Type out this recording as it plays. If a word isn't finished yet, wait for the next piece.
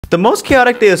The most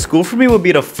chaotic day of school for me would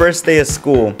be the first day of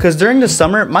school, because during the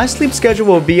summer, my sleep schedule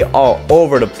will be all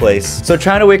over the place. So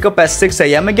trying to wake up at 6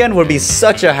 a.m. again would be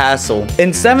such a hassle.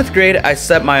 In 7th grade, I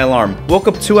set my alarm, woke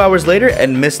up 2 hours later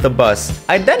and missed the bus.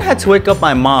 I then had to wake up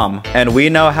my mom, and we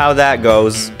know how that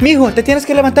goes. Mijo, te tienes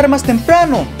que levantar más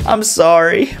temprano. I'm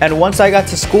sorry. And once I got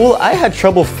to school, I had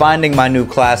trouble finding my new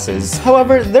classes.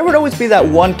 However, there would always be that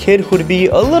one kid who'd be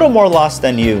a little more lost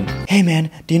than you. Hey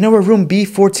man, do you know where room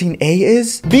B14A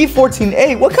is?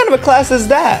 B14A? What kind of a class is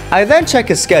that? I then check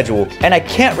his schedule, and I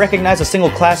can't recognize a single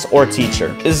class or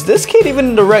teacher. Is this kid even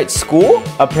in the right school?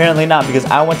 Apparently not, because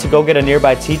I went to go get a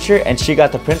nearby teacher, and she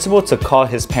got the principal to call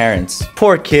his parents.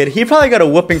 Poor kid, he probably got a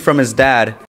whooping from his dad.